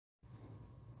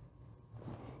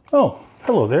Oh,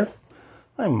 hello there.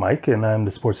 I'm Mike and I'm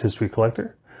the Sports History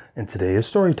Collector, and today is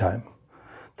story time.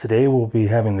 Today we'll be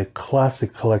having the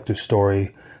classic collector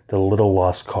story, The Little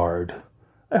Lost Card.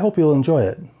 I hope you'll enjoy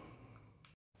it.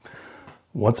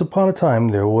 Once upon a time,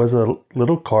 there was a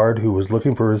little card who was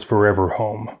looking for his forever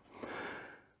home.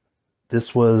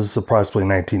 This was approximately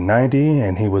 1990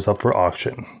 and he was up for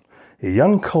auction. A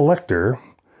young collector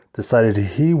decided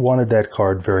he wanted that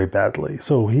card very badly,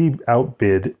 so he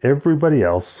outbid everybody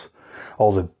else,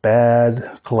 all the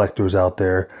bad collectors out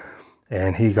there,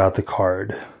 and he got the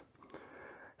card.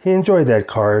 He enjoyed that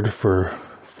card for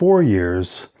 4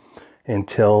 years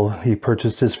until he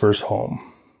purchased his first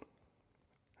home.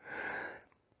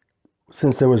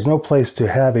 Since there was no place to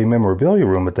have a memorabilia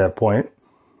room at that point,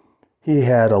 he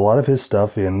had a lot of his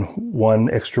stuff in one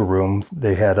extra room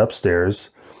they had upstairs,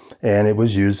 and it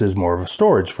was used as more of a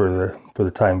storage for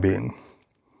the time being.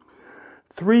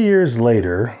 3 years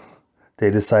later, they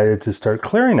decided to start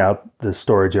clearing out the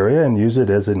storage area and use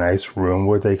it as a nice room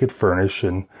where they could furnish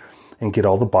and get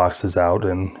all the boxes out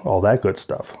and all that good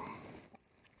stuff.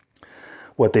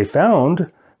 What they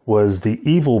found was the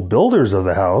evil builders of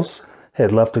the house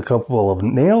had left a couple of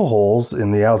nail holes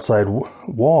in the outside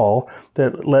wall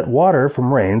that let water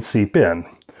from rain seep in.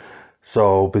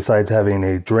 So besides having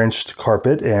a drenched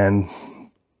carpet and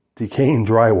decaying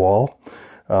drywall,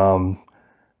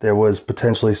 there was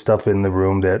potentially stuff in the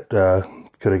room that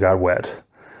could have got wet.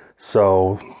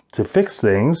 So to fix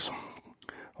things,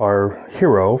 our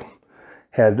hero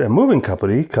had a moving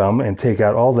company come and take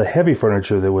out all the heavy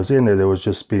furniture that was in there that was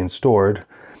just being stored,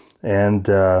 and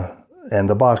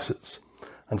the boxes.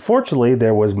 Unfortunately,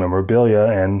 there was memorabilia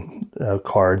and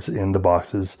cards in the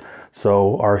boxes,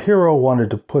 so our hero wanted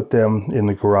to put them in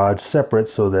the garage separate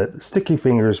so that sticky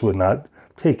fingers would not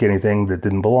take anything that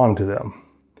didn't belong to them.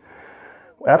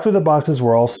 After the boxes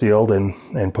were all sealed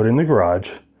and put in the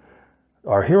garage,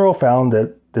 our hero found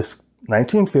that this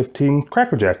 1915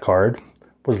 Cracker Jack card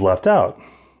was left out,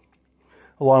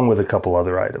 along with a couple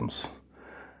other items.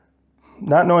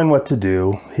 Not knowing what to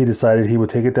do, he decided he would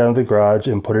take it down to the garage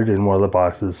and put it in one of the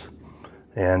boxes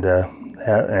and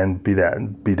be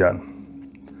done.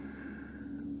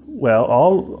 Well,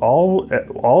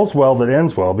 all's well that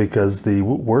ends well, because the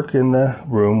work in the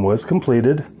room was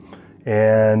completed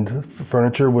and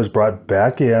furniture was brought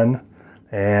back in,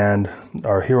 and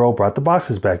our hero brought the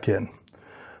boxes back in.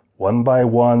 One by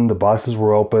one, the boxes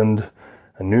were opened,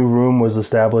 a new room was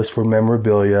established for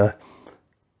memorabilia,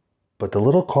 but the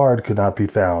little card could not be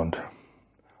found.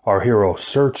 Our hero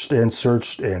searched and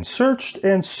searched and searched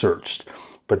and searched,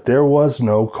 but there was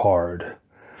no card.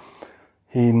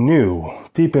 He knew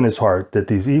deep in his heart that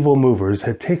these evil movers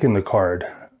had taken the card.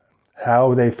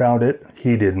 How they found it,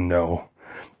 he didn't know,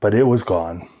 but it was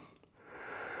gone.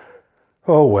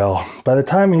 Oh well, by the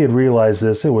time he had realized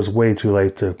this, it was way too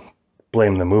late to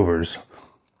blame the movers.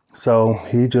 So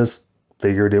he just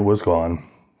figured it was gone.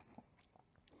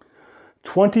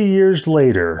 20 years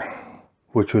later,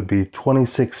 which would be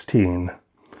 2016,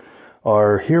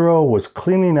 our hero was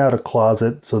cleaning out a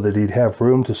closet so that he'd have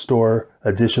room to store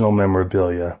additional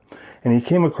memorabilia. And he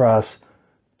came across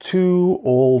 2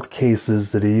 old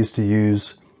cases that he used to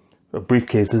use,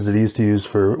 briefcases that he used to use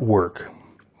for work.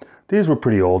 These were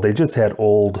pretty old. They just had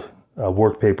old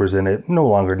work papers in it, no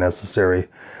longer necessary.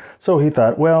 So he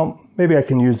thought, well, maybe I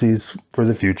can use these for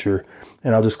the future,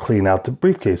 and I'll just clean out the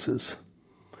briefcases.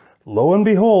 Lo and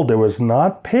behold, there was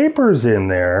not papers in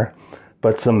there,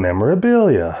 but some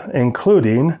memorabilia,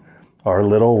 including our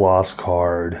little lost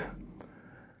card.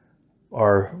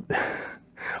 Our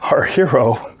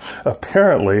hero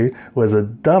apparently was a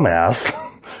dumbass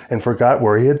and forgot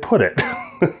where he had put it.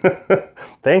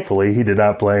 Thankfully, he did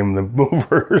not blame the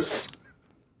movers.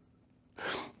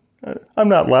 I'm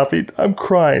not laughing, I'm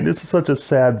crying. This is such a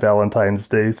sad Valentine's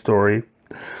Day story.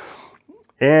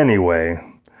 Anyway,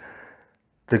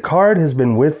 the card has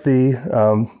been with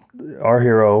our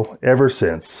hero ever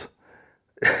since.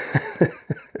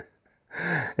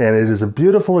 And it is a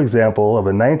beautiful example of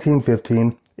a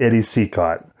 1915 Eddie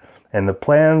Seacott. And the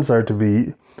plans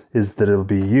is that it'll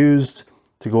be used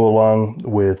to go along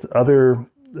with other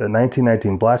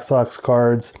 1919 Black Sox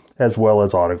cards, as well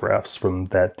as autographs from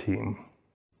that team.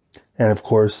 And of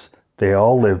course, they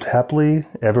all lived happily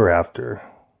ever after.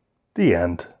 The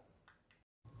end.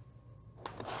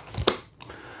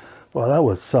 Well, that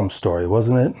was some story,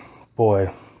 wasn't it?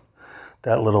 Boy,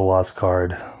 that little lost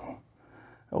card.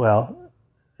 Well,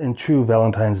 in true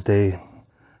Valentine's Day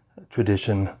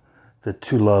tradition, the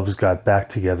 2 loves got back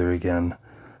together again.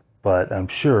 But I'm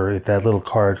sure if that little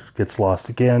card gets lost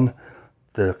again,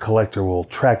 the collector will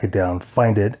track it down,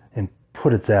 find it, and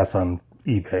put its ass on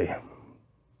eBay.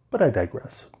 But I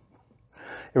digress.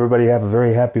 Everybody have a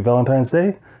very happy Valentine's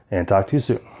Day, and talk to you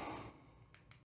soon.